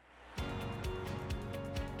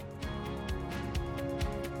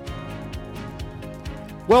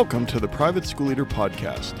Welcome to the Private School Leader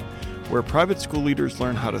Podcast, where private school leaders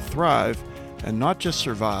learn how to thrive and not just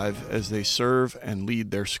survive as they serve and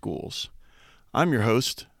lead their schools. I'm your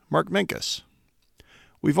host, Mark Minkus.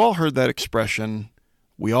 We've all heard that expression,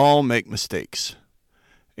 we all make mistakes.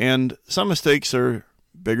 And some mistakes are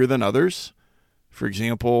bigger than others. For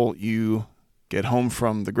example, you get home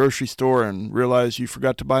from the grocery store and realize you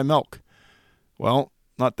forgot to buy milk. Well,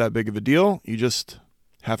 not that big of a deal. You just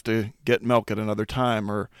have to get milk at another time.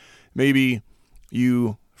 Or maybe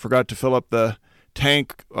you forgot to fill up the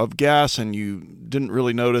tank of gas and you didn't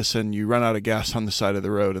really notice and you run out of gas on the side of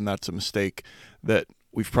the road, and that's a mistake that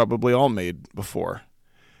we've probably all made before.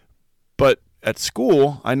 But at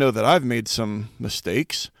school, I know that I've made some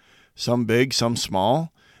mistakes, some big, some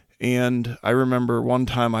small. And I remember one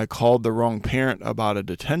time I called the wrong parent about a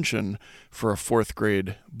detention for a fourth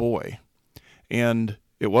grade boy. And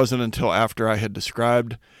it wasn't until after I had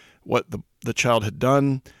described what the child had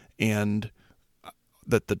done and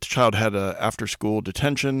that the child had a after-school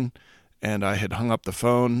detention, and I had hung up the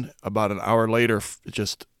phone. About an hour later, it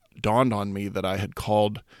just dawned on me that I had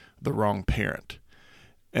called the wrong parent.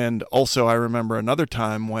 And also I remember another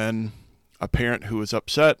time when a parent who was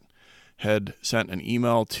upset had sent an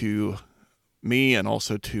email to me and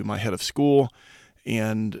also to my head of school.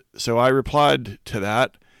 And so I replied to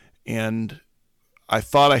that, and I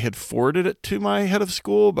thought I had forwarded it to my head of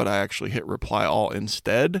school, but I actually hit reply all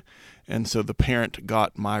instead. And so the parent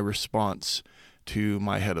got my response to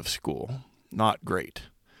my head of school. Not great.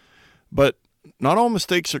 But not all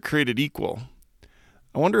mistakes are created equal.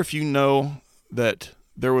 I wonder if you know that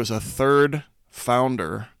there was a third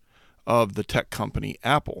founder of the tech company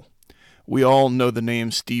Apple. We all know the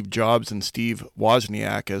names Steve Jobs and Steve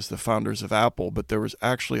Wozniak as the founders of Apple, but there was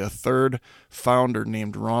actually a third founder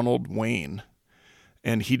named Ronald Wayne,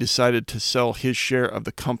 and he decided to sell his share of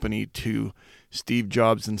the company to Steve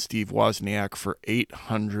Jobs and Steve Wozniak for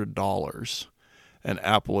 $800, and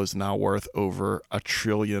Apple is now worth over $1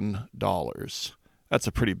 trillion. That's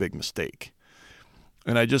a pretty big mistake.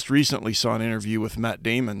 And I just recently saw an interview with Matt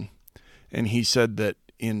Damon, and he said that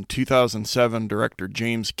in 2007, director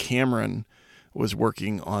James Cameron was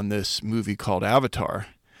working on this movie called Avatar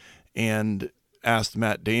and asked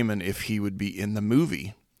Matt Damon if he would be in the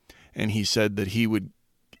movie. And he said that he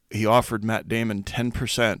offered Matt Damon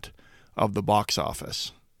 10% of the box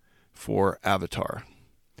office for Avatar.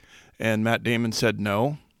 And Matt Damon said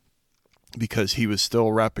no, because he was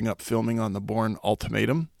still wrapping up filming on The Bourne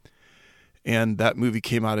Ultimatum. And that movie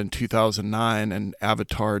came out in 2009, and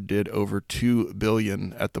Avatar did over $2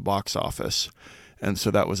 billion at the box office. And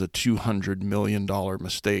so that was a $200 million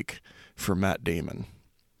mistake for Matt Damon.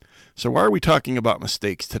 So why are we talking about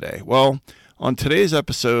mistakes today? Well, on today's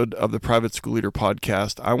episode of the Private School Leader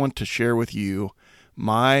Podcast, I want to share with you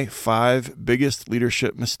my 5 biggest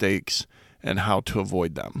leadership mistakes and how to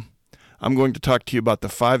avoid them. I'm going to talk to you about the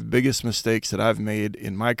 5 biggest mistakes that I've made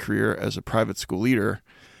in my career as a private school leader,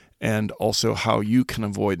 and also how you can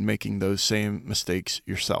avoid making those same mistakes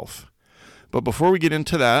yourself. But before we get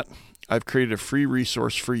into that, I've created a free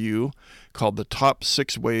resource for you called the Top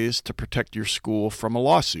 6 Ways to Protect Your School from a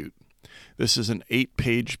Lawsuit. This is an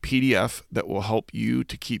 8-page PDF that will help you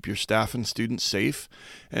to keep your staff and students safe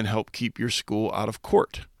and help keep your school out of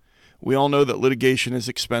court. We all know that litigation is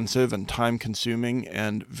expensive and time-consuming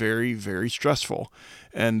and very, very stressful.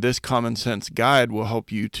 And this common sense guide will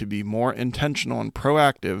help you to be more intentional and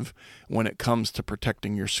proactive when it comes to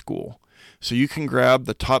protecting your school. So you can grab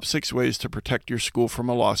the top 6 ways to protect your school from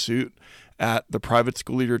a lawsuit at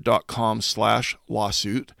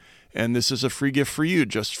theprivateschoolleader.com/lawsuit. And this is a free gift for you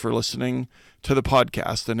just for listening to the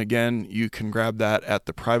podcast. And again, you can grab that at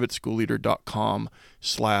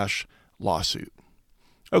theprivateschoolleader.com/lawsuit.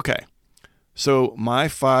 Okay, so my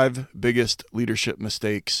 5 biggest leadership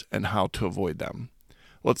mistakes and how to avoid them.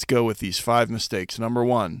 Let's go with these 5 mistakes. Number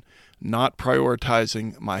 1, not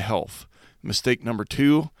prioritizing my health. Mistake number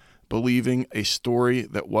 2, believing a story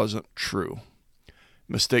that wasn't true.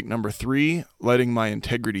 Mistake number 3, letting my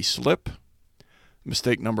integrity slip.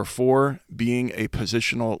 Mistake number 4, being a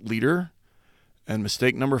positional leader. And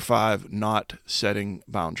mistake number 5, not setting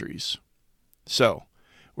boundaries. So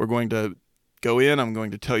we're going to go in. I'm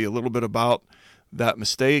going to tell you a little bit about that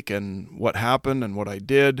mistake and what happened and what I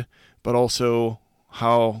did, but also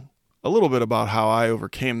a little bit about how I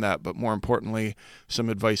overcame that, but more importantly, some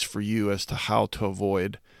advice for you as to how to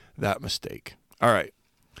avoid that mistake. All right.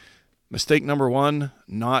 Mistake number 1,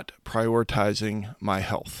 not prioritizing my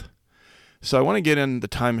health. So I want to get in the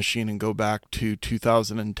time machine and go back to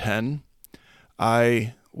 2010.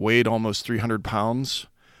 I weighed almost 300 pounds.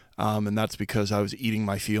 And that's because I was eating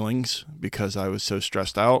my feelings because I was so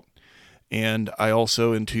stressed out. And I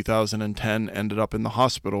also in 2010 ended up in the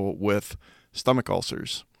hospital with stomach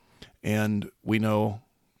ulcers. And we know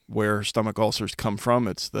where stomach ulcers come from.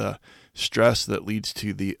 It's the stress that leads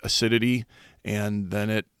to the acidity, and then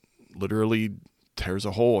it literally tears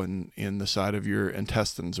a hole in the side of your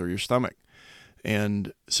intestines or your stomach.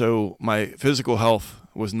 And so my physical health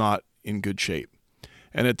was not in good shape.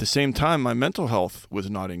 And at the same time, my mental health was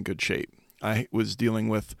not in good shape. I was dealing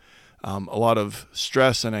with a lot of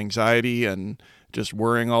stress and anxiety and just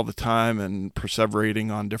worrying all the time and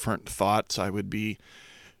perseverating on different thoughts. I would be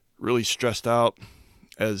really stressed out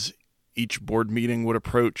as each board meeting would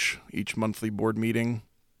approach, each monthly board meeting.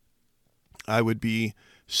 I would be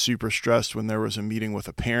super stressed when there was a meeting with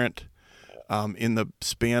a parent. In the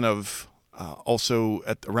span of also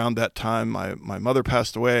at around that time, my mother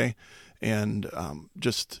passed away, and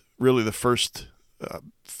just really the first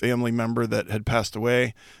family member that had passed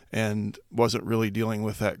away, and wasn't really dealing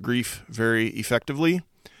with that grief very effectively.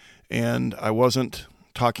 And I wasn't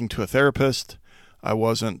talking to a therapist. I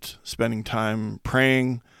wasn't spending time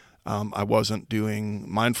praying. I wasn't doing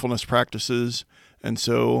mindfulness practices. And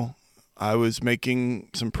so I was making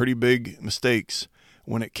some pretty big mistakes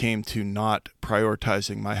when it came to not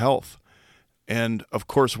prioritizing my health. And of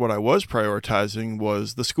course, what I was prioritizing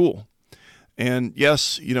was the school. And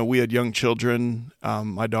yes, we had young children.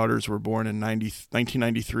 My daughters were born in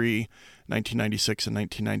 1993, 1996, and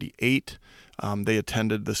 1998. They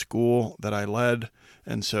attended the school that I led.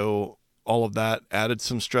 And so all of that added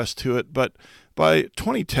some stress to it. But by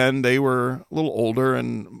 2010, they were a little older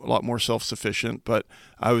and a lot more self-sufficient. But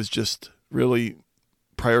I was just really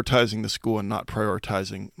prioritizing the school and not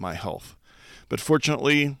prioritizing my health. But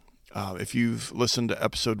fortunately, if you've listened to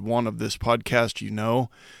episode 1 of this podcast, you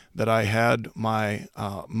know that I had my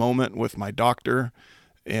moment with my doctor,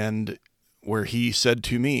 and where he said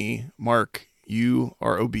to me, "Mark, you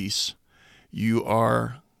are obese. You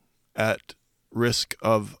are at risk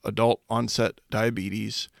of adult onset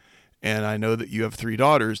diabetes, and I know that you have 3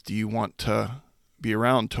 daughters. Do you want to be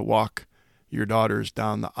around to walk your daughters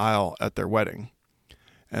down the aisle at their wedding?"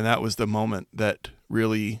 And that was the moment that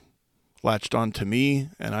really latched on to me,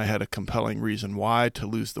 and I had a compelling reason why to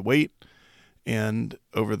lose the weight. And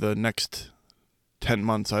over the next 10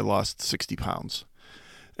 months, I lost 60 pounds.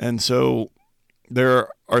 And so there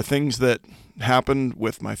are things that happened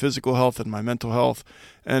with my physical health and my mental health.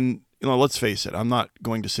 And, let's face it, I'm not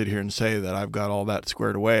going to sit here and say that I've got all that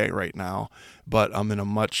squared away right now, but I'm in a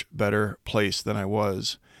much better place than I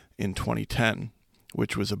was in 2010,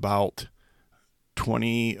 which was about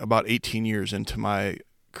 18 years into my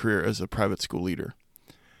career as a private school leader.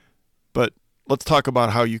 But let's talk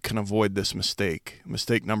about how you can avoid this mistake.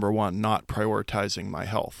 Mistake number 1, not prioritizing my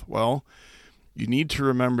health. Well, you need to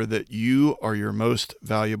remember that you are your most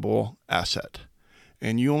valuable asset,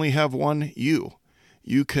 and you only have one you.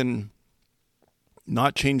 You can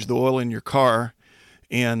not change the oil in your car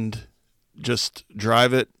and just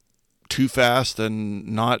drive it too fast and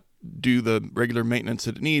not do the regular maintenance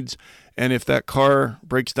that it needs. And if that car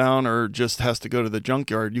breaks down or just has to go to the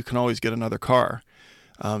junkyard, you can always get another car.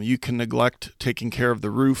 You can neglect taking care of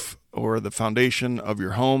the roof or the foundation of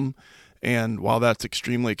your home. And while that's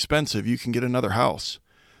extremely expensive, you can get another house.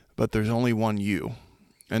 But there's only one you.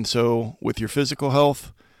 And so with your physical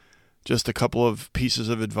health, just a couple of pieces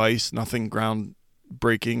of advice, nothing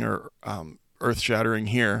groundbreaking or earth-shattering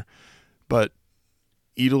here, but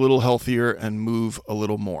eat a little healthier and move a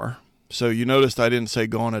little more. So you noticed I didn't say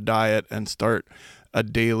go on a diet and start a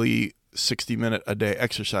daily 60-minute a day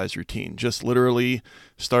exercise routine. Just literally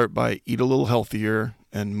start by eat a little healthier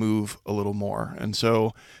and move a little more. And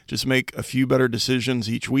so just make a few better decisions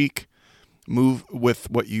each week. Move with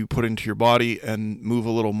what you put into your body and move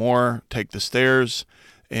a little more. Take the stairs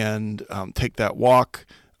and take that walk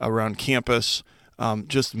around campus.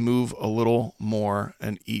 Just move a little more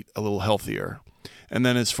and eat a little healthier. And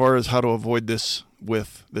then as far as how to avoid this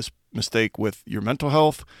mistake with your mental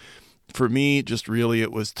health, for me, just really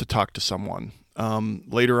it was to talk to someone.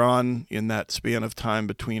 Later on in that span of time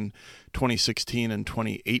between 2016 and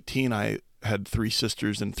 2018, I had 3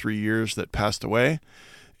 sisters in 3 years that passed away.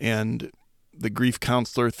 And the grief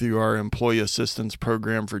counselor through our employee assistance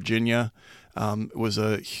program, Virginia, was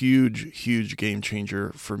a huge, huge game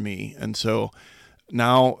changer for me. And so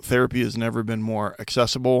now therapy has never been more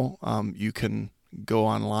accessible. You can go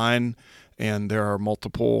online, and there are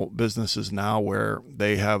multiple businesses now where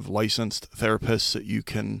they have licensed therapists that you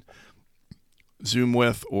can Zoom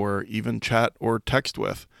with or even chat or text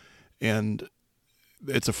with. And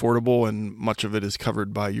it's affordable, and much of it is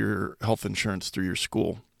covered by your health insurance through your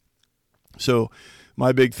school. So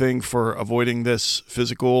my big thing for avoiding this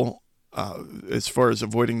physical as far as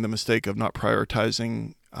avoiding the mistake of not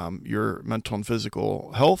prioritizing your mental and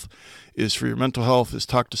physical health, is for your mental health is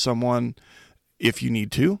talk to someone if you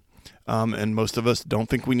need to. And most of us don't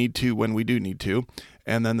think we need to when we do need to.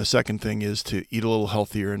 And then the second thing is to eat a little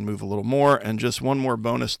healthier and move a little more. And just one more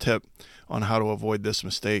bonus tip on how to avoid this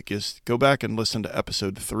mistake is go back and listen to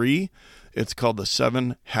episode 3. It's called The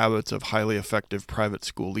 7 Habits of Highly Effective Private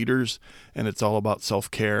School Leaders, and it's all about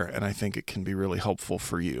self-care, and I think it can be really helpful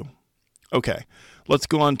for you. Okay, let's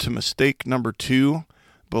go on to mistake number 2,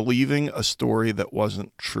 believing a story that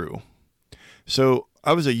wasn't true. So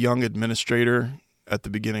I was a young administrator at the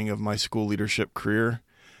beginning of my school leadership career,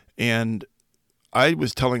 and I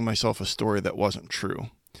was telling myself a story that wasn't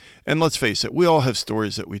true. And let's face it, we all have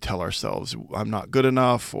stories that we tell ourselves. I'm not good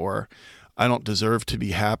enough, or I don't deserve to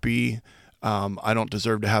be happy. I don't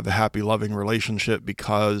deserve to have a happy, loving relationship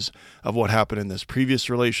because of what happened in this previous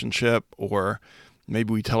relationship. Or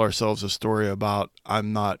maybe we tell ourselves a story about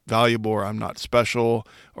I'm not valuable, or I'm not special,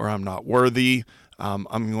 or I'm not worthy.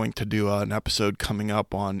 I'm going to do an episode coming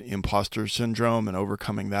up on imposter syndrome and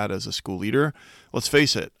overcoming that as a school leader. Let's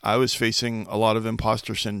face it, I was facing a lot of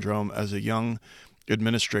imposter syndrome as a young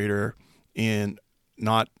administrator in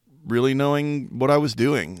not really knowing what I was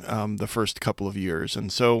doing the first couple of years.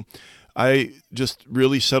 And so I just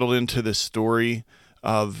really settled into this story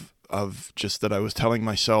of just that I was telling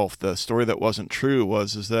myself. The story that wasn't true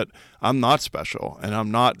is that I'm not special, and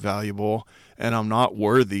I'm not valuable, and I'm not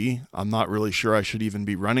worthy. I'm not really sure I should even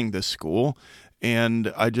be running this school.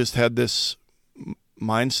 And I just had this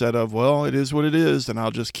mindset of, well, it is what it is, and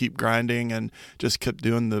I'll just keep grinding and just keep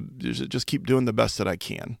doing the best that I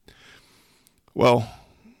can. Well,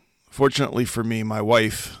 fortunately for me, my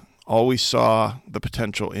wife always saw the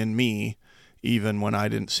potential in me, even when I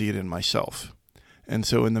didn't see it in myself. And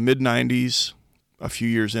so in the mid-90s, a few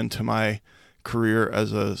years into my career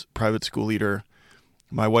as a private school leader,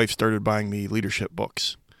 my wife started buying me leadership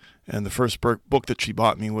books. And the first book that she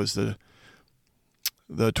bought me was the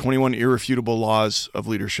 21 Irrefutable Laws of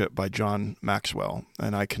Leadership by John Maxwell.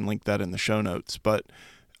 And I can link that in the show notes. But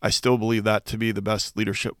I still believe that to be the best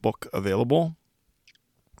leadership book available.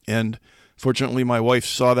 And fortunately, my wife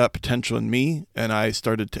saw that potential in me, and I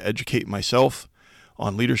started to educate myself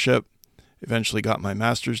on leadership, eventually got my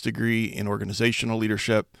master's degree in organizational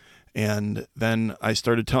leadership, and then I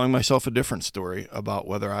started telling myself a different story about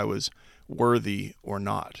whether I was worthy or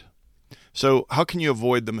not. So how can you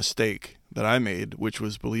avoid the mistake that I made, which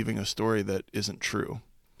was believing a story that isn't true?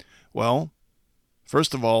 Well,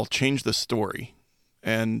 first of all, change the story.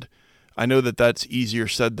 And I know that that's easier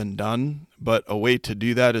said than done, but a way to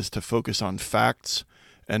do that is to focus on facts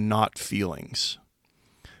and not feelings.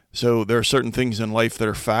 So there are certain things in life that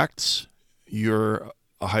are facts. You're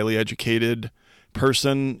a highly educated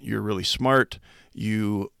person, you're really smart,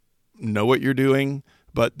 you know what you're doing,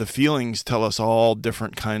 but the feelings tell us all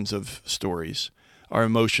different kinds of stories. Our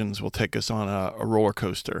emotions will take us on a roller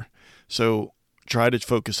coaster. So try to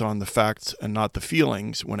focus on the facts and not the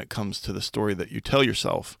feelings when it comes to the story that you tell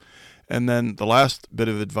yourself. And then the last bit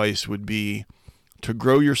of advice would be to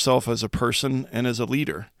grow yourself as a person and as a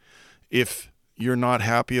leader. If you're not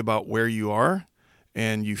happy about where you are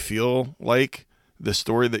and you feel like the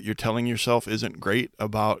story that you're telling yourself isn't great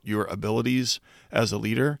about your abilities as a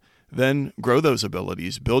leader, then grow those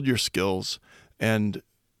abilities, build your skills, and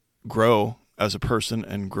grow as a person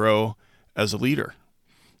and grow as a leader.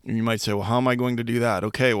 And you might say, well, how am I going to do that?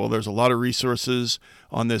 Okay, well, there's a lot of resources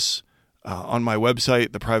on this on my website,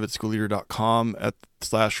 theprivateschoolleader.com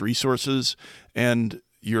 /resources, and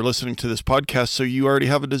you're listening to this podcast, so you already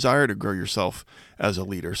have a desire to grow yourself as a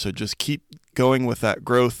leader. So just keep going with that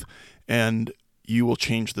growth, and you will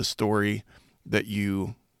change the story that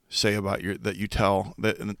you say about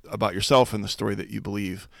about yourself, and the story that you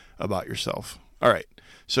believe about yourself. All right,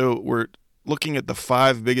 so we're looking at the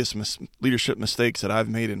 5 biggest leadership mistakes that I've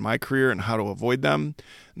made in my career and how to avoid them.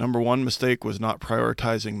 Number 1 mistake was not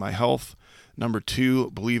prioritizing my health. Number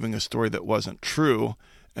 2, believing a story that wasn't true.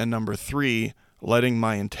 And number 3, letting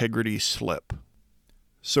my integrity slip.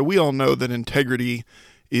 So we all know that integrity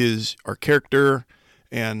is our character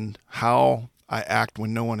and how I act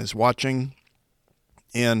when no one is watching.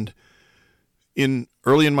 And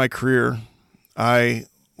early in my career, I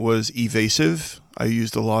was evasive. I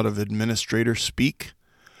used a lot of administrator speak.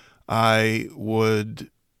 I would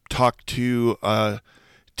talk to a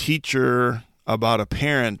teacher about a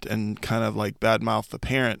parent and kind of like badmouth the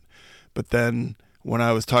parent. But then when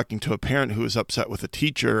I was talking to a parent who was upset with a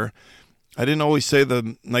teacher, I didn't always say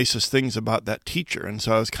the nicest things about that teacher. And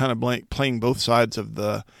so I was kind of playing both sides of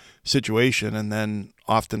the situation, and then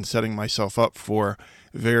often setting myself up for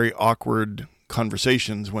very awkward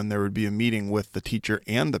conversations when there would be a meeting with the teacher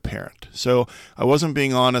and the parent. So I wasn't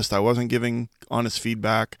being honest. I wasn't giving honest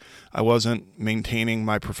feedback. I wasn't maintaining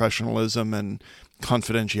my professionalism and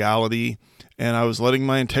confidentiality, and I was letting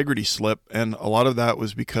my integrity slip. And a lot of that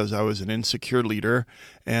was because I was an insecure leader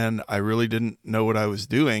and I really didn't know what I was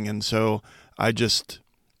doing. And so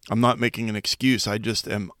I'm not making an excuse. I just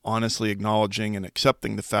am honestly acknowledging and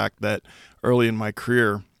accepting the fact that early in my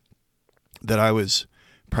career that I was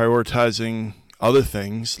prioritizing other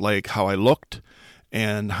things like how I looked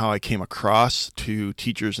and how I came across to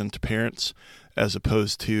teachers and to parents, as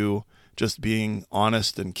opposed to just being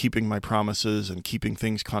honest and keeping my promises and keeping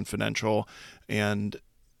things confidential and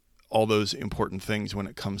all those important things when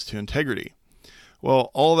it comes to integrity. Well,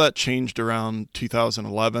 all that changed around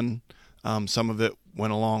 2011. Some of it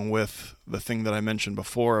went along with the thing that I mentioned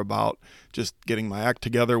before about just getting my act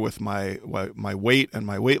together with my weight and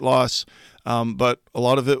my weight loss. But a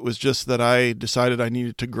lot of it was just that I decided I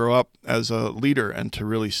needed to grow up as a leader and to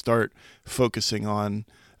really start focusing on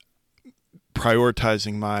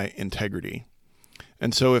prioritizing my integrity.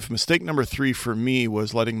 And so if mistake number 3 for me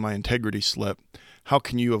was letting my integrity slip, how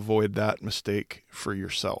can you avoid that mistake for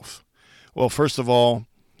yourself? Well, first of all,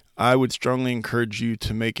 I would strongly encourage you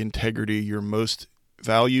to make integrity your most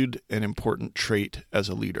valued and important trait as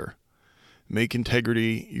a leader. Make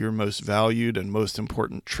integrity your most valued and most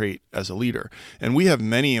important trait as a leader. And we have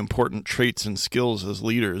many important traits and skills as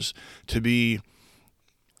leaders: to be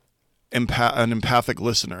an empathic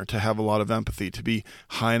listener, to have a lot of empathy, to be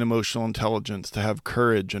high in emotional intelligence, to have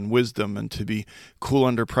courage and wisdom, and to be cool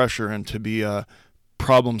under pressure, and to be a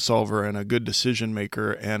problem solver and a good decision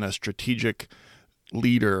maker and a strategic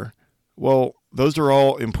leader. Well, those are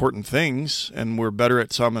all important things, and we're better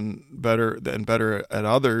at some and better at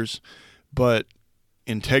others, but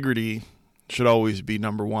integrity should always be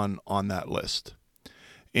number 1 on that list.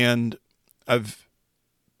 And I've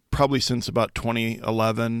probably since about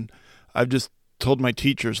 2011, I've just told my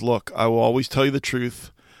teachers, look, I will always tell you the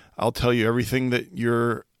truth. I'll tell you everything that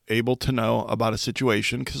you're able to know about a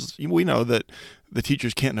situation, because we know that the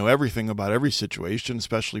teachers can't know everything about every situation,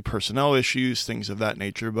 especially personnel issues, things of that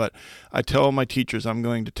nature. But I tell my teachers, I'm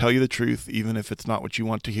going to tell you the truth, even if it's not what you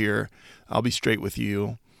want to hear. I'll be straight with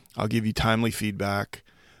you. I'll give you timely feedback.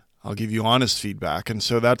 I'll give you honest feedback. And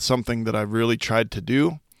so that's something that I've really tried to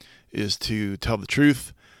do, is to tell the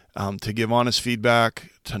truth, to give honest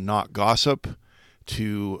feedback, to not gossip,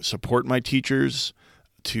 to support my teachers,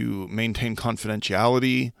 to maintain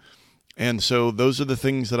confidentiality. And so those are the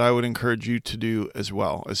things that I would encourage you to do as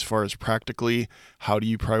well. As far as practically, how do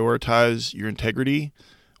you prioritize your integrity?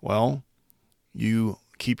 Well, you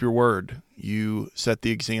keep your word. You set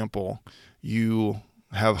the example. You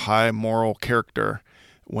have high moral character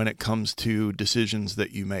when it comes to decisions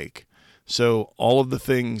that you make. So all of the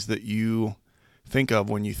things that you think of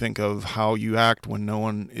when you think of how you act when no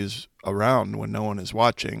one is around, when no one is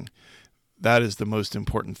watching, that is the most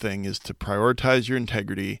important thing, is to prioritize your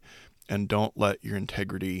integrity and don't let your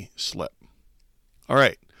integrity slip. All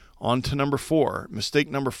right, on to number 4. Mistake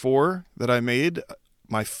number 4 that I made,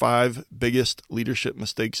 my 5 biggest leadership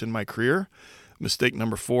mistakes in my career. Mistake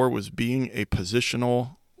number 4 was being a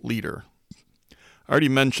positional leader. I already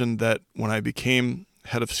mentioned that when I became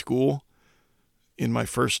head of school in my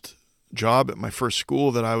first job at my first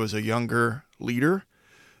school, that I was a younger leader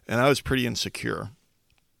and I was pretty insecure.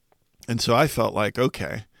 And so I felt like,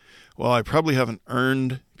 okay, well, I probably haven't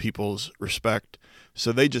earned people's respect,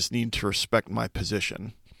 so they just need to respect my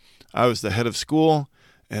position. I was the head of school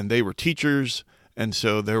and they were teachers, and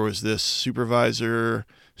so there was this supervisor,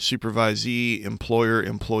 supervisee, employer,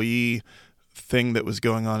 employee thing that was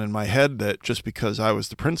going on in my head, that just because I was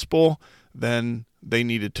the principal, then they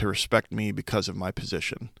needed to respect me because of my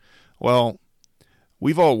position. Well,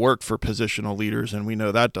 we've all worked for positional leaders, and we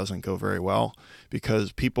know that doesn't go very well,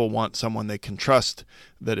 because people want someone they can trust,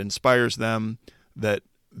 that inspires them, that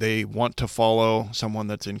they want to follow, someone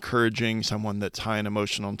that's encouraging, someone that's high in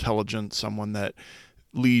emotional intelligence, someone that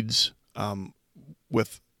leads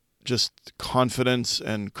with just confidence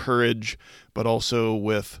and courage, but also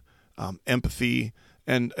with empathy.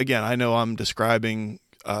 And again, I know I'm describing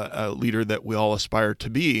a leader that we all aspire to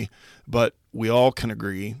be, but we all can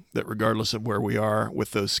agree that regardless of where we are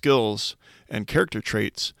with those skills and character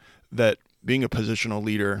traits, that being a positional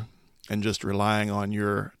leader and just relying on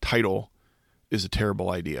your title is a terrible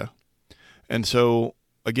idea. And so,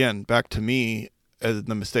 again, back to me, as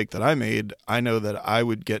the mistake that I made, I know that I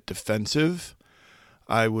would get defensive.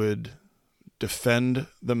 I would defend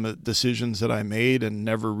the decisions that I made and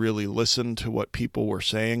never really listen to what people were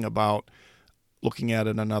saying about looking at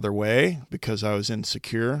it another way, because I was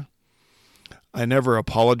insecure. I never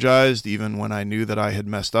apologized, even when I knew that I had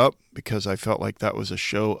messed up, because I felt like that was a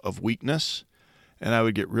show of weakness, and I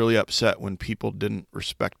would get really upset when people didn't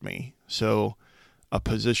respect me. So, a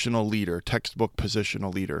positional leader, textbook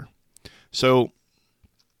positional leader. So,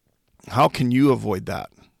 how can you avoid that?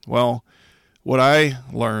 Well, what I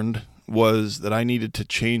learned was that I needed to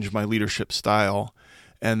change my leadership style,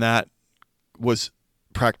 and that was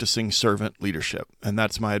practicing servant leadership. And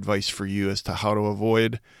that's my advice for you as to how to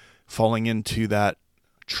avoid falling into that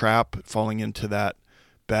trap, falling into that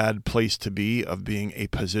bad place to be of being a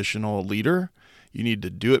positional leader. You need to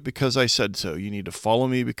do it because I said so. You need to follow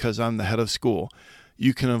me because I'm the head of school.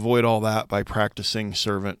 You can avoid all that by practicing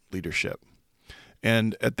servant leadership.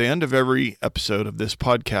 And at the end of every episode of this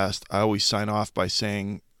podcast, I always sign off by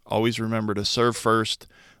saying, always remember to serve first,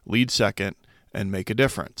 lead second, and make a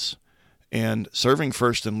difference. And serving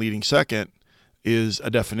first and leading second is a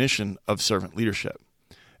definition of servant leadership.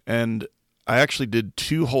 And I actually did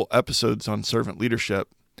 2 whole episodes on servant leadership,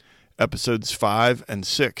 episodes 5 and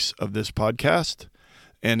 6 of this podcast.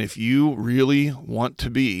 And if you really want to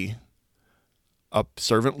be a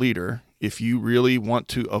servant leader, if you really want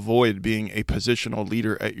to avoid being a positional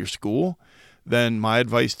leader at your school, then my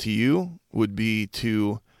advice to you would be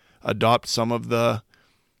to adopt some of the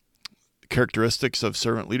characteristics of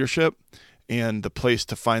servant leadership. And the place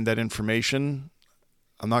to find that information,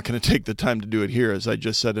 I'm not going to take the time to do it here. As I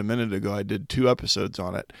just said a minute ago, I did 2 episodes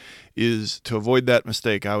on it. Is to avoid that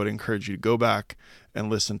mistake, I would encourage you to go back and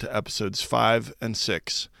listen to episodes 5 and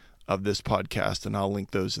 6 of this podcast, and I'll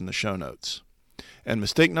link those in the show notes. And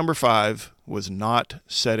mistake number 5 was not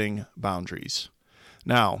setting boundaries.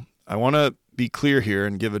 Now, I want to be clear here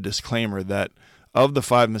and give a disclaimer that of the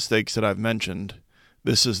 5 mistakes that I've mentioned,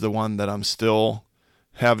 this is the one that I'm still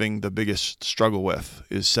having the biggest struggle with,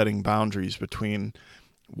 is setting boundaries between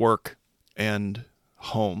work and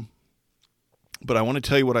home. But I want to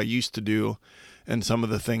tell you what I used to do and some of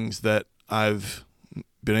the things that I've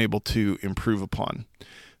been able to improve upon.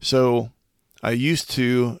 So I used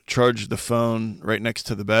to charge the phone right next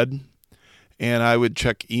to the bed, and I would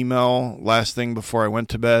check email last thing before I went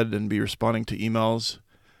to bed and be responding to emails,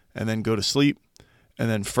 and then go to sleep. And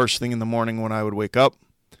then first thing in the morning when I would wake up,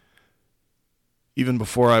 even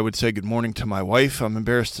before I would say good morning to my wife, I'm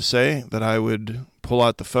embarrassed to say that I would pull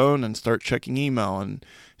out the phone and start checking email and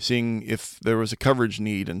seeing if there was a coverage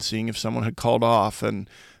need and seeing if someone had called off. And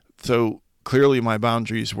so clearly my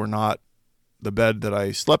boundaries were not the bed that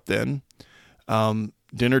I slept in.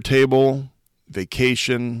 Dinner table,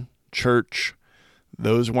 vacation, church,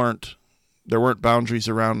 there weren't boundaries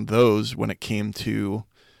around those when it came to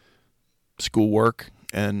schoolwork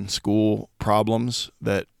and school problems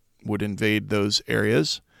that would invade those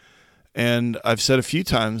areas. And I've said a few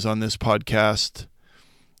times on this podcast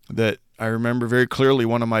that I remember very clearly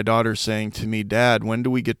one of my daughters saying to me, "Dad, when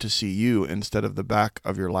do we get to see you instead of the back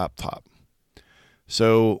of your laptop?"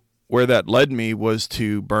 So where that led me was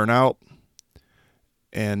to burnout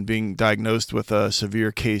and being diagnosed with a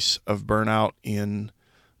severe case of burnout in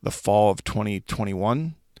the fall of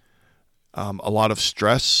 2021. A lot of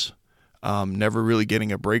stress, never really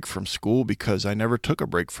getting a break from school because I never took a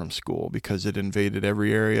break from school because it invaded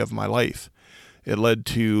every area of my life. It led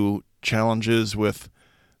to challenges with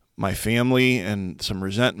my family and some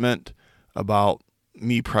resentment about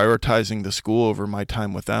me prioritizing the school over my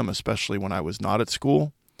time with them, especially when I was not at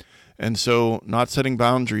school. And so not setting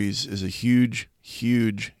boundaries is a huge,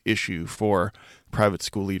 huge issue for private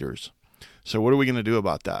school leaders. So what are we going to do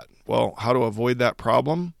about that? Well, how to avoid that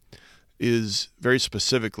problem is very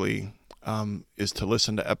specifically is to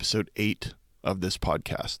listen to episode 8 of this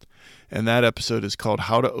podcast. And that episode is called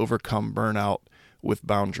How to Overcome Burnout with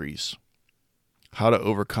Boundaries. How to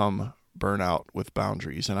Overcome Burnout with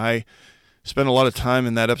Boundaries. And I spent a lot of time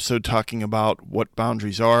in that episode talking about what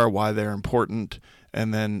boundaries are, why they're important,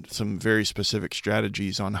 and then some very specific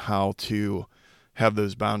strategies on how to have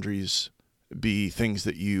those boundaries be things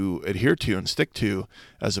that you adhere to and stick to,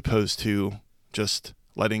 as opposed to just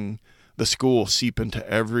letting the school seep into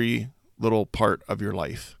every little part of your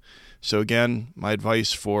life. So again, my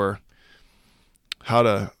advice for how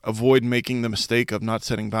to avoid making the mistake of not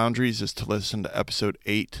setting boundaries is to listen to episode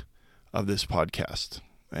 8 of this podcast.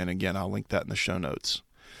 And again, I'll link that in the show notes.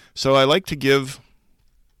 So I like to give,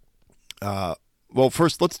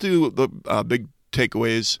 first let's do the big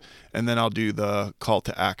takeaways, and then I'll do the call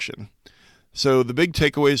to action. So the big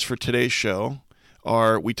takeaways for today's show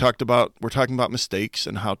are we're talking about mistakes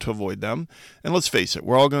and how to avoid them. And let's face it,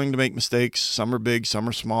 we're all going to make mistakes. Some are big, some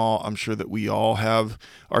are small. I'm sure that we all have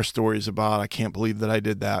our stories about, I can't believe that I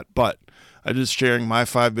did that. But I'm just sharing my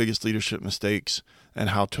 5 biggest leadership mistakes and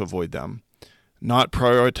how to avoid them. Not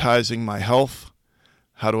prioritizing my health.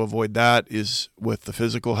 How to avoid that is with the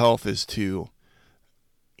physical health is to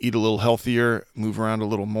eat a little healthier, move around a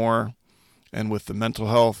little more. And with the mental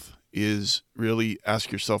health is really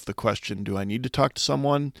ask yourself the question, do I need to talk to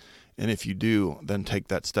someone? And if you do, then take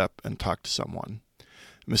that step and talk to someone.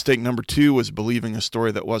 Mistake number 2 was believing a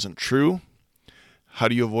story that wasn't true. How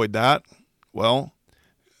do you avoid that? Well,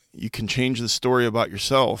 you can change the story about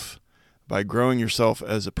yourself by growing yourself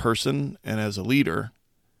as a person and as a leader.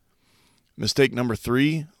 Mistake number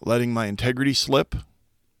 3, letting my integrity slip.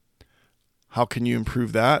 How can you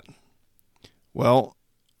improve that? Well,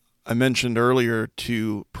 I mentioned earlier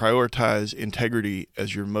to prioritize integrity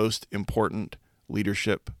as your most important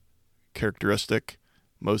leadership characteristic,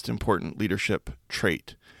 most important leadership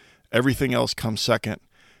trait. Everything else comes second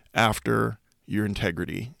after your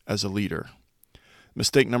integrity as a leader.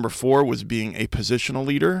 Mistake number 4 was being a positional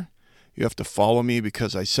leader. You have to follow me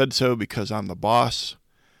because I said so, because I'm the boss.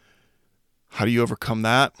 How do you overcome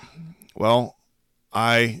that? Well,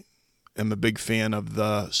 I am a big fan of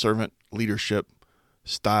the servant leadership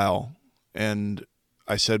style. And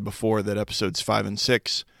I said before that episodes 5 and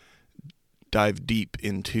 6 dive deep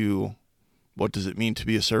into what does it mean to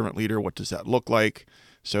be a servant leader? What does that look like?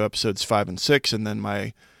 So episodes 5 and 6. And then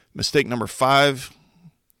my mistake number 5,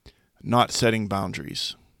 not setting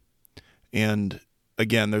boundaries. And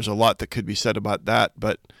again, there's a lot that could be said about that,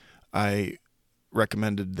 but I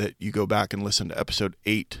recommended that you go back and listen to episode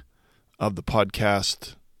 8 of the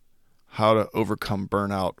podcast, How to Overcome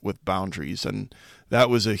Burnout with Boundaries. And that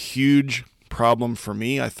was a huge problem for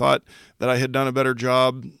me. I thought that I had done a better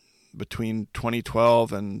job between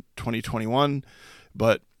 2012 and 2021,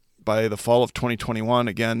 but by the fall of 2021,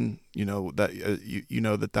 again,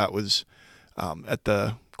 that was at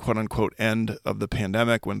the quote unquote end of the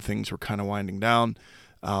pandemic when things were kind of winding down.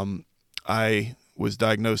 I was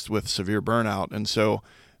diagnosed with severe burnout. And so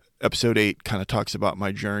episode 8 kind of talks about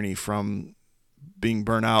my journey from being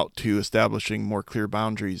burnt out to establishing more clear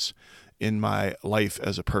boundaries in my life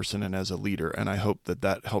as a person and as a leader. And I hope that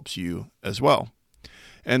that helps you as well.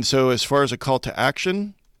 And so as far as a call to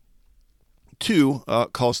action, 2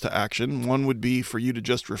 calls to action. One would be for you to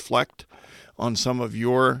just reflect on some of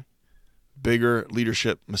your bigger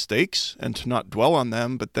leadership mistakes and to not dwell on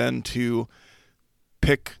them, but then to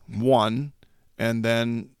pick one and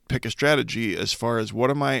then pick a strategy as far as what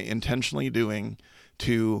am I intentionally doing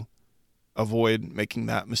to avoid making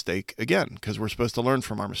that mistake again, because we're supposed to learn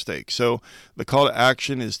from our mistakes. So the call to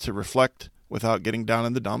action is to reflect without getting down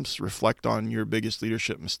in the dumps, reflect on your biggest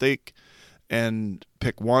leadership mistake and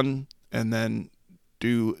pick one and then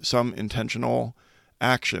do some intentional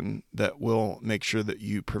action that will make sure that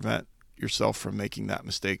you prevent yourself from making that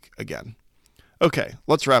mistake again. Okay,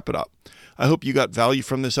 let's wrap it up. I hope you got value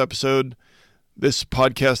from this episode. This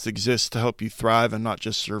podcast exists to help you thrive and not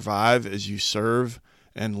just survive as you serve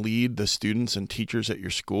and lead the students and teachers at your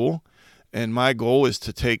school. And my goal is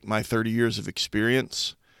to take my 30 years of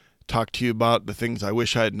experience, talk to you about the things I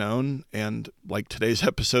wish I had known, and like today's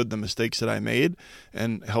episode, the mistakes that I made,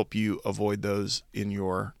 and help you avoid those in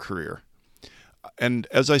your career. And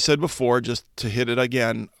as I said before, just to hit it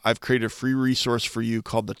again, I've created a free resource for you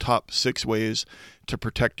called the Top 6 Ways to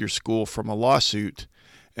Protect Your School from a Lawsuit.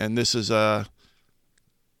 And this is a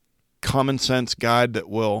common sense guide that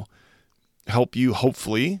will help you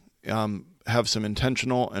hopefully have some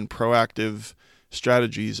intentional and proactive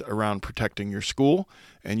strategies around protecting your school.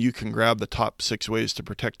 And you can grab the Top 6 Ways to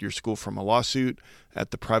Protect Your School from a Lawsuit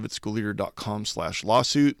at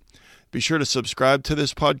theprivateschoolleader.com/lawsuit. Be sure to subscribe to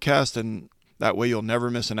this podcast, and that way you'll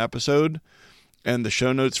never miss an episode. And the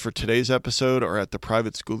show notes for today's episode are at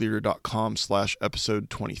theprivateschoolleader.com/episode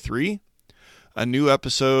 23. A new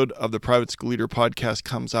episode of the Private School Leader podcast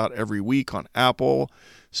comes out every week on Apple,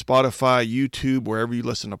 Spotify, YouTube, wherever you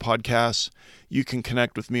listen to podcasts. You can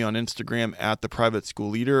connect with me on Instagram at the Private School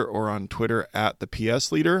Leader or on Twitter at the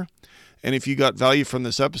PS Leader. And if you got value from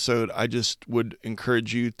this episode, I just would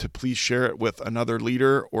encourage you to please share it with another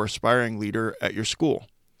leader or aspiring leader at your school.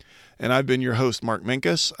 And I've been your host, Mark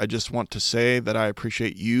Minkus. I just want to say that I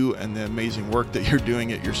appreciate you and the amazing work that you're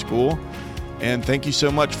doing at your school. And thank you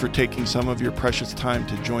so much for taking some of your precious time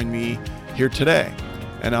to join me here today.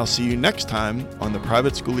 And I'll see you next time on the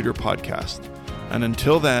Private School Leader podcast. And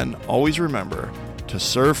until then, always remember to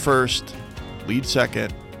serve first, lead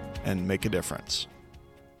second, and make a difference.